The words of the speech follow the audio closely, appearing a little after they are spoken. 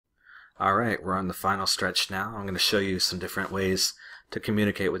All right, we're on the final stretch now. I'm going to show you some different ways to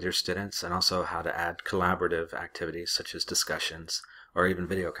communicate with your students and also how to add collaborative activities such as discussions or even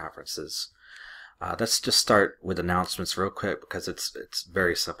video conferences. Let's just start with announcements real quick because it's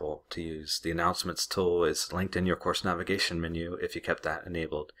very simple to use. The announcements tool is linked in your course navigation menu if you kept that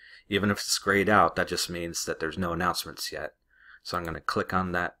enabled. Even if it's grayed out, that just means that there's no announcements yet. So I'm going to click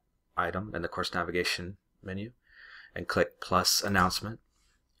on that item in the course navigation menu and click plus announcement.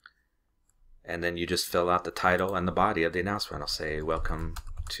 And then you just fill out the title and the body of the announcement. I'll say welcome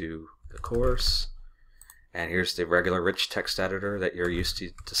to the course, and here's the regular rich text editor that you're used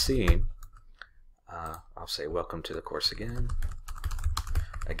to seeing. I'll say welcome to the course again.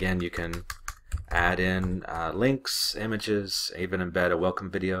 Again, you can add in links, images, even embed a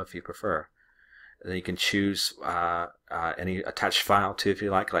welcome video if you prefer. And then you can choose any attached file too if you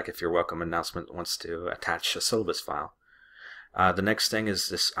like if your welcome announcement wants to attach a syllabus file. The next thing is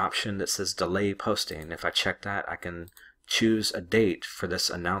this option that says delay posting. If I check that, I can choose a date for this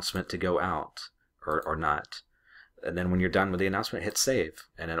announcement to go out or not. And then when you're done with the announcement, hit save,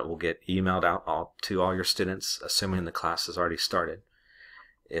 and then it will get emailed out to all your students, assuming the class has already started.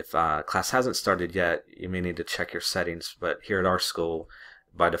 If class hasn't started yet, you may need to check your settings, but here at our school,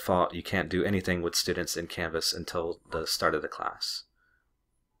 by default, you can't do anything with students in Canvas until the start of the class.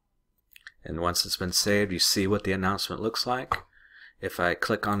 And once it's been saved, you see what the announcement looks like. If I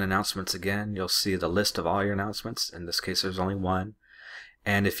click on announcements again, you'll see the list of all your announcements. In this case, there's only one.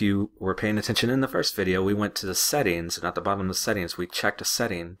 And if you were paying attention in the first video, we went to the settings, and at the bottom of the settings, we checked a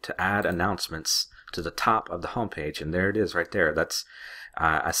setting to add announcements to the top of the home page, and there it is right there. That's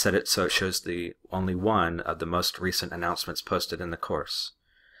I set it so it shows the only one of the most recent announcements posted in the course.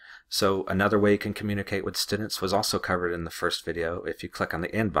 So another way you can communicate with students was also covered in the first video. If you click on the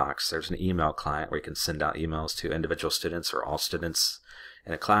inbox, there's an email client where you can send out emails to individual students or all students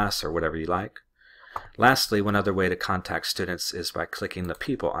in a class or whatever you like. Lastly, one other way to contact students is by clicking the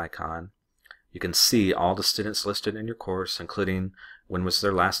people icon. You can see all the students listed in your course, including when was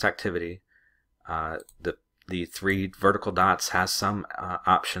their last activity. The three vertical dots has some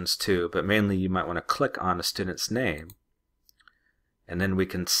options too, but mainly you might want to click on a student's name, and then we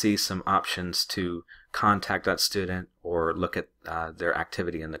can see some options to contact that student or look at their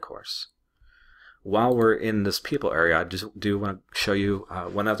activity in the course. While we're in this people area, I just do want to show you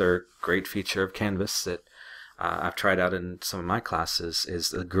one other great feature of Canvas that I've tried out in some of my classes is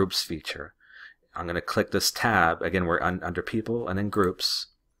the groups feature. I'm going to click this tab. Again, we're under people and then groups.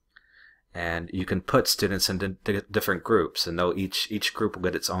 And you can put students into different groups, and they'll each group will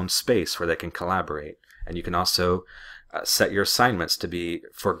get its own space where they can collaborate. And you can also set your assignments to be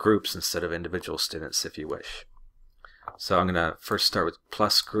for groups instead of individual students if you wish. So I'm going to first start with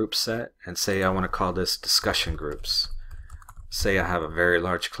plus group set and say I want to call this discussion groups. Say I have a very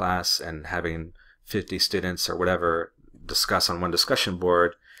large class and having 50 students or whatever discuss on one discussion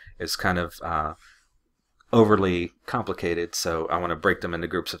board is kind of overly complicated, so I want to break them into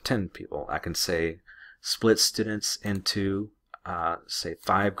groups of 10 people. I can say split students into say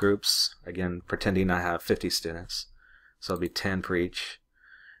 5 groups, again pretending I have 50 students, so it'll be 10 per each.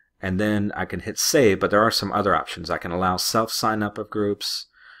 And then I can hit save, but there are some other options. I can allow self-sign-up of groups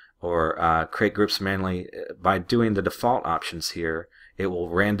or create groups manually. By doing the default options here, it will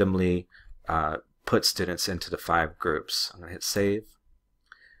randomly put students into the 5 groups. I'm going to hit save.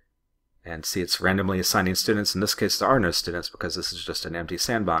 And see, it's randomly assigning students. In this case, there are no students because this is just an empty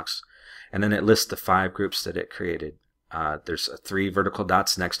sandbox. And then it lists the 5 groups that it created. There's 3 vertical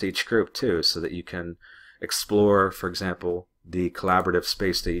dots next to each group too, so that you can explore, for example, the collaborative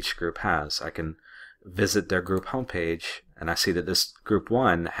space that each group has. I can visit their group homepage, and I see that this group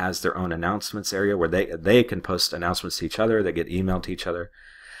 1 has their own announcements area where they can post announcements to each other. They get emailed to each other.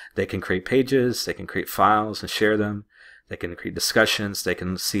 They can create pages. They can create files and share them. They can create discussions. They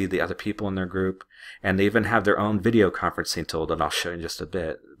can see the other people in their group, and they even have their own video conferencing tool that I'll show you in just a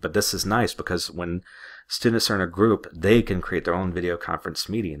bit. But this is nice because when students are in a group, they can create their own video conference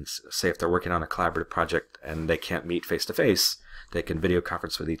meetings. Say if they're working on a collaborative project and they can't meet face-to-face, they can video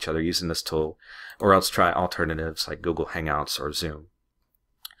conference with each other using this tool, or else try alternatives like Google Hangouts or Zoom.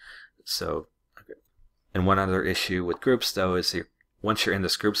 So, and one other issue with groups though is once you're in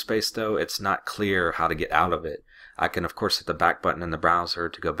this group space though, it's not clear how to get out of it. I can of course hit the back button in the browser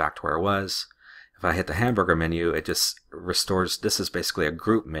to go back to where I was. If I hit the hamburger menu, it just restores. This is basically a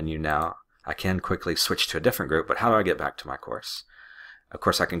group menu now. I can quickly switch to a different group, but how do I get back to my course? Of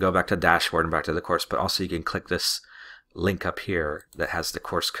course, I can go back to dashboard and back to the course, but also you can click this link up here that has the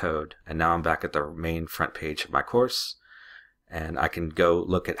course code, and now I'm back at the main front page of my course, and I can go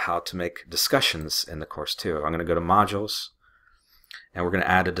look at how to make discussions in the course too. I'm going to go to modules, And we're going to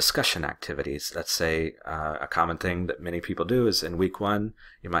add a discussion activities. Let's say a common thing that many people do is in week 1,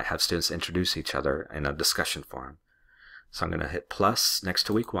 you might have students introduce each other in a discussion forum. So I'm going to hit plus next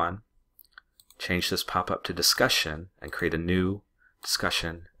to week 1, change this pop-up to discussion, and create a new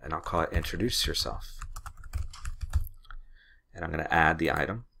discussion, and I'll call it introduce yourself. And I'm going to add the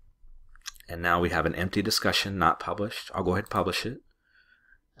item. And now we have an empty discussion, not published. I'll go ahead and publish it.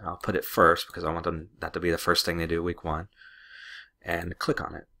 And I'll put it first because I want that to be the first thing they do week 1. And click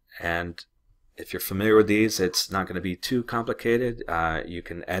on it. And if you're familiar with these, it's not going to be too complicated. You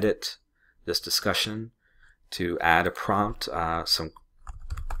can edit this discussion to add a prompt, some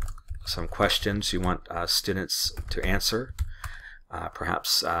questions you want students to answer,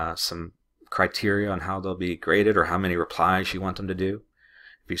 perhaps some criteria on how they'll be graded or how many replies you want them to do.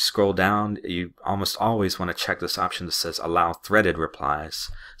 If you scroll down, you almost always want to check this option that says allow threaded replies,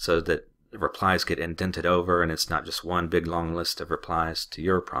 so that the replies get indented over and it's not just one big long list of replies to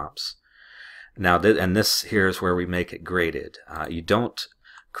your prompts. Now, and this here is where we make it graded. You don't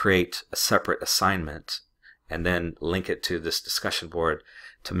create a separate assignment and then link it to this discussion board.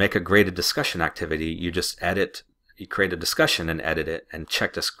 To make a graded discussion activity, you just you create a discussion and edit it and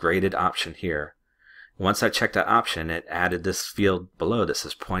check this graded option here. Once I checked that option, it added this field below that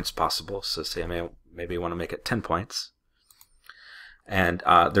says points possible. So say maybe you want to make it 10 points. And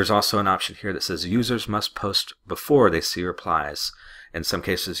there's also an option here that says users must post before they see replies. In some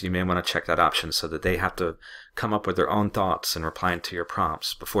cases, you may want to check that option so that they have to come up with their own thoughts and replying to your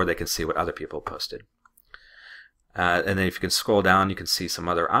prompts before they can see what other people posted. And then if you can scroll down, you can see some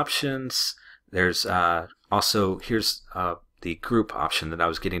other options. There's also, here's the group option that I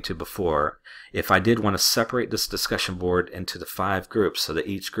was getting to before. If I did want to separate this discussion board into the 5 groups so that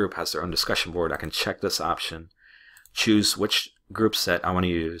each group has their own discussion board, I can check this option, choose which group set I want to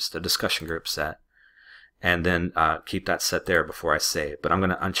use, the discussion group set, and then keep that set there before I save. But I'm going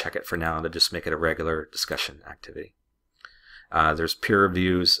to uncheck it for now to just make it a regular discussion activity. There's peer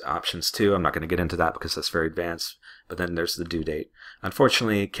reviews options too. I'm not going to get into that because that's very advanced. But then there's the due date.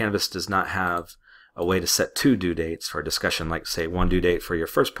 Unfortunately, Canvas does not have a way to set 2 due dates for a discussion, like say one due date for your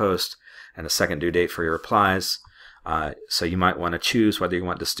first post and a second due date for your replies. So you might want to choose whether you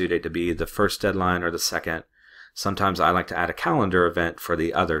want this due date to be the first deadline or the second. Sometimes I like to add a calendar event for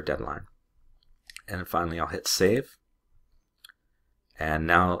the other deadline. And finally, I'll hit save. And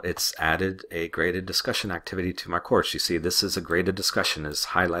now it's added a graded discussion activity to my course. You see, this is a graded discussion, is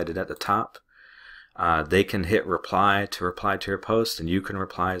highlighted at the top. They can hit reply to your post, and you can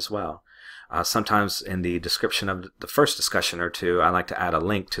reply as well. Sometimes in the description of the first discussion or two, I like to add a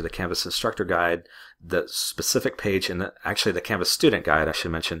link to the Canvas instructor guide, the specific page, and actually the Canvas student guide, I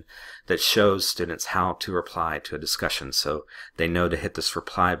should mention, that shows students how to reply to a discussion, so they know to hit this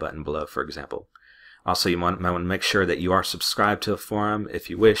reply button below, for example. Also, you might want to make sure that you are subscribed to a forum if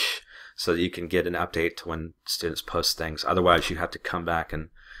you wish, so that you can get an update to when students post things. Otherwise, you have to come back and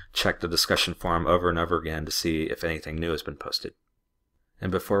check the discussion forum over and over again to see if anything new has been posted.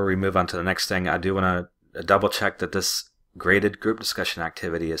 And before we move on to the next thing, I do want to double check that this graded group discussion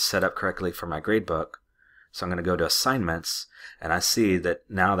activity is set up correctly for my gradebook. So I'm going to go to assignments, and I see that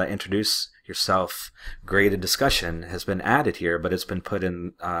now that introduce yourself graded discussion has been added here, but it's been put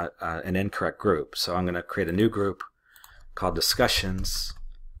in an incorrect group. So I'm going to create a new group called discussions,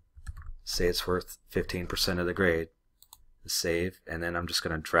 say it's worth 15% of the grade, save, and then I'm just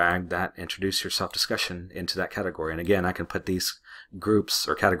going to drag that introduce yourself discussion into that category. And again, I can put these groups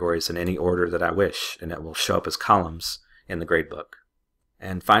or categories in any order that I wish, and it will show up as columns in the gradebook.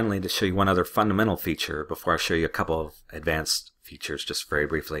 And finally, to show you one other fundamental feature before I show you a couple of advanced features, just very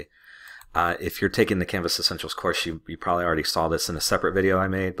briefly. If you're taking the Canvas Essentials course, you probably already saw this in a separate video I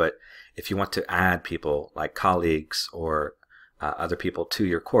made, but if you want to add people like colleagues or other people to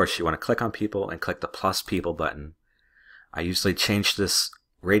your course, you want to click on people and click the plus people button. I usually change this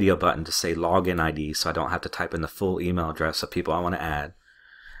radio button to say login ID so I don't have to type in the full email address of people I want to add.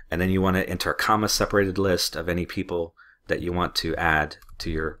 And then you want to enter a comma separated list of any people that you want to add to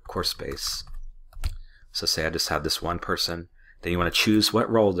your course space. So say I just have this one person. Then you want to choose what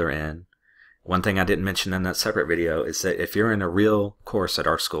role they're in. One thing I didn't mention in that separate video is that if you're in a real course at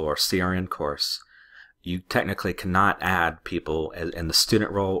our school or CRN course, you technically cannot add people in the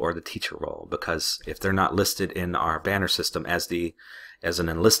student role or the teacher role, because if they're not listed in our banner system as an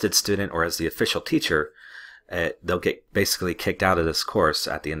enlisted student or as the official teacher, they'll get basically kicked out of this course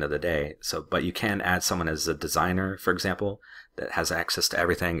at the end of the day. So, but you can add someone as a designer, for example, that has access to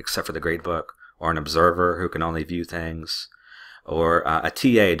everything except for the gradebook, or an observer who can only view things, or a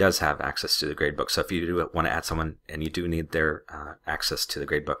TA does have access to the gradebook. So if you do want to add someone and you do need their access to the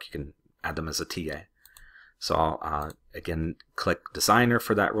gradebook, you can add them as a TA. So I'll again click designer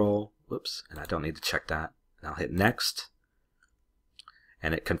for that role. Whoops, and I don't need to check that. And I'll hit next.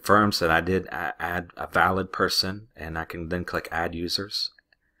 And it confirms that I did add a valid person, and I can then click add users.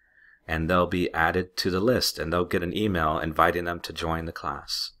 And they'll be added to the list, and they'll get an email inviting them to join the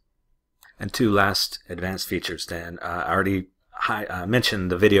class. And two last advanced features then. I already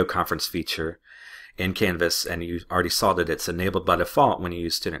mentioned the video conference feature in Canvas, and you already saw that it's enabled by default when you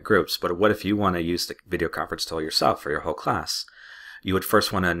use student groups. But what if you want to use the video conference tool yourself for your whole class? You would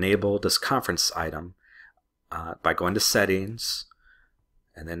first want to enable this conference item by going to Settings,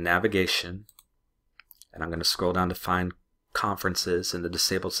 and then Navigation, and I'm going to scroll down to find Conferences in the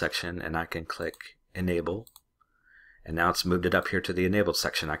Disabled section, and I can click Enable, and now it's moved it up here to the Enabled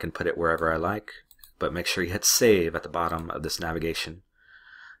section. I can put it wherever I like, but make sure you hit Save at the bottom of this navigation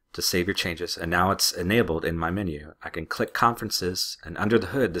to save your changes, and now it's enabled in my menu. I can click Conferences, and under the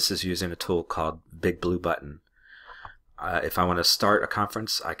hood this is using a tool called Big Blue Button. If I want to start a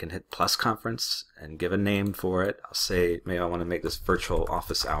conference, I can hit plus conference and give a name for it. I'll say maybe I want to make this virtual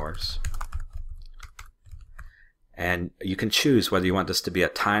office hours. And you can choose whether you want this to be a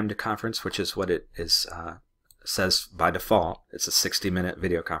timed conference, which is what it is says by default. It's a 60-minute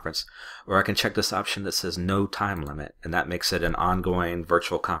video conference. Or I can check this option that says no time limit, and that makes it an ongoing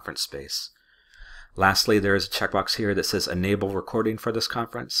virtual conference space. Lastly, there is a checkbox here that says enable recording for this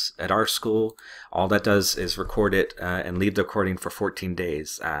conference. At our school, all that does is record it and leave the recording for 14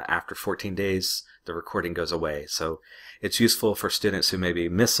 days. After 14 days, the recording goes away. So it's useful for students who maybe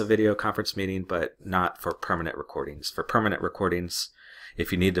miss a video conference meeting, but not for permanent recordings. For permanent recordings,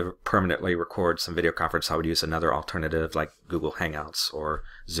 if you need to permanently record some video conference, I would use another alternative like Google Hangouts or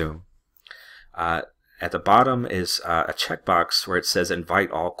Zoom. At the bottom is a checkbox where it says invite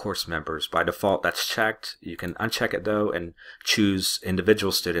all course members. By default, that's checked. You can uncheck it though and choose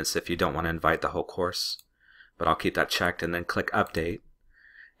individual students if you don't want to invite the whole course. But I'll keep that checked, and then click update.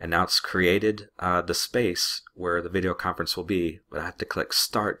 And now it's created the space where the video conference will be, but I have to click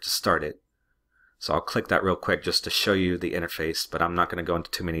start to start it. So I'll click that real quick just to show you the interface, but I'm not going to go into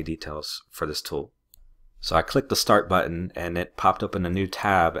too many details for this tool. So I clicked the start button and it popped up in a new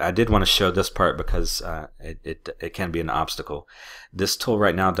tab. I did want to show this part because it can be an obstacle. This tool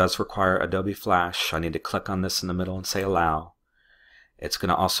right now does require Adobe Flash. I need to click on this in the middle and say allow. It's going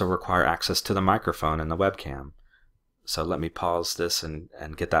to also require access to the microphone and the webcam. So let me pause this and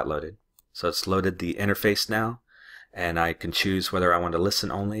get that loaded. So it's loaded the interface now, and I can choose whether I want to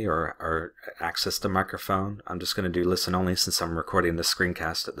listen only or access the microphone. I'm just going to do listen only since I'm recording the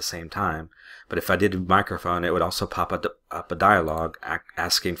screencast at the same time. But if I did microphone, it would also pop up a dialog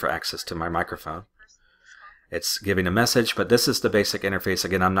asking for access to my microphone. It's giving a message, but this is the basic interface.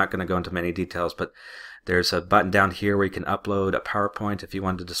 Again, I'm not going to go into many details, but there's a button down here where you can upload a PowerPoint. If you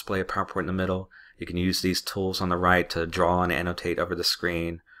wanted to display a PowerPoint in the middle, you can use these tools on the right to draw and annotate over the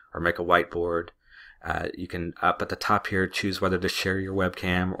screen or make a whiteboard. You can, up at the top here, choose whether to share your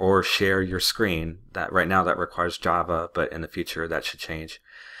webcam or share your screen. Right now that requires Java, but in the future that should change.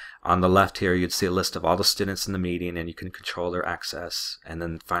 On the left here, you'd see a list of all the students in the meeting, and you can control their access. And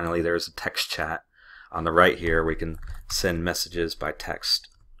then finally, there's a text chat on the right here where you can send messages by text.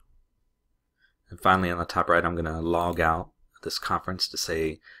 And finally, on the top right, I'm going to log out of this conference to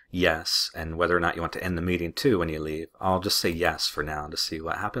say yes, and whether or not you want to end the meeting too when you leave. I'll just say yes for now to see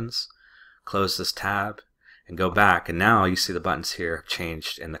what happens. Close this tab and go back, and now you see the buttons here have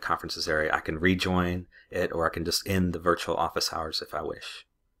changed in the conferences area. I can rejoin it, or I can just end the virtual office hours if I wish.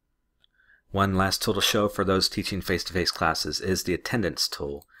 One last tool to show for those teaching face-to-face classes is the attendance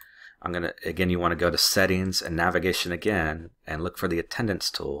tool. Again, you want to go to Settings and Navigation again and look for the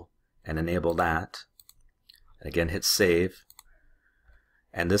attendance tool and enable that. And again, hit Save.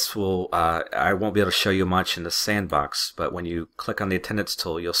 And this will, I won't be able to show you much in the sandbox, but when you click on the attendance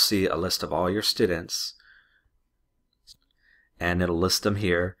tool, you'll see a list of all your students, and it'll list them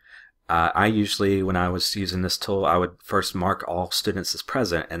here. I usually, when I was using this tool, I would first mark all students as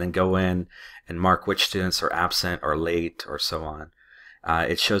present and then go in and mark which students are absent or late or so on.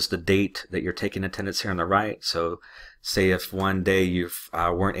 It shows the date that you're taking attendance here on the right. So say if one day you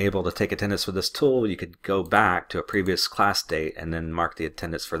weren't able to take attendance with this tool, you could go back to a previous class date and then mark the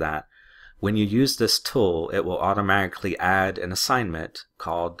attendance for that. When you use this tool, it will automatically add an assignment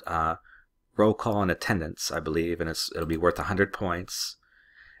called roll call and attendance, I believe, and it'll be worth 100 points.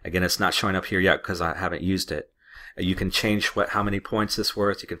 Again, it's not showing up here yet because I haven't used it. You can change how many points it's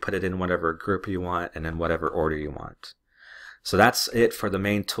worth. You can put it in whatever group you want and in whatever order you want. So that's it for the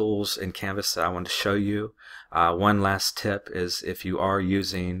main tools in Canvas that I wanted to show you. One last tip is if you are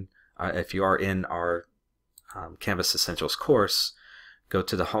in our Canvas Essentials course, go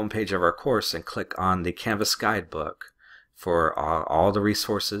to the home page of our course and click on the Canvas Guidebook for all the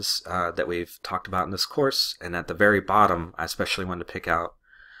resources that we've talked about in this course. And at the very bottom, I especially want to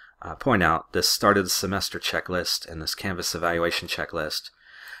point out this start of the semester checklist and this Canvas evaluation checklist.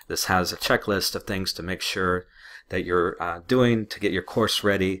 This has a checklist of things to make sure that you're doing to get your course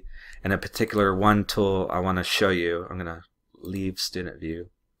ready. And in particular, one tool I want to show you, I'm going to leave student view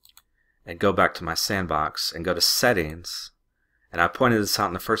and go back to my sandbox and go to settings. And I pointed this out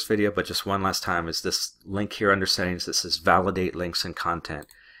in the first video, but just one last time, is this link here under settings that says validate links and content.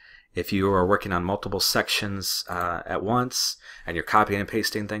 If you are working on multiple sections at once and you're copying and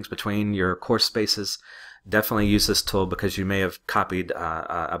pasting things between your course spaces, definitely use this tool, because you may have copied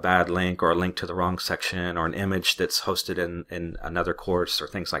a bad link or a link to the wrong section or an image that's hosted in another course or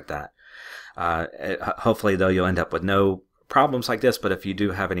things like that. Hopefully, though, you'll end up with no problems like this, but if you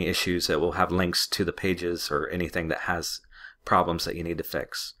do have any issues, it will have links to the pages or anything that has problems that you need to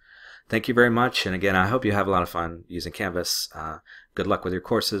fix. Thank you very much, and again, I hope you have a lot of fun using Canvas. Good luck with your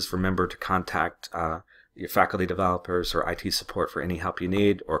courses. Remember to contact your faculty developers or IT support for any help you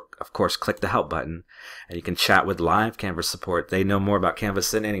need, or of course click the help button and you can chat with live Canvas support. They know more about Canvas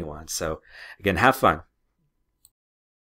than anyone. So again, have fun.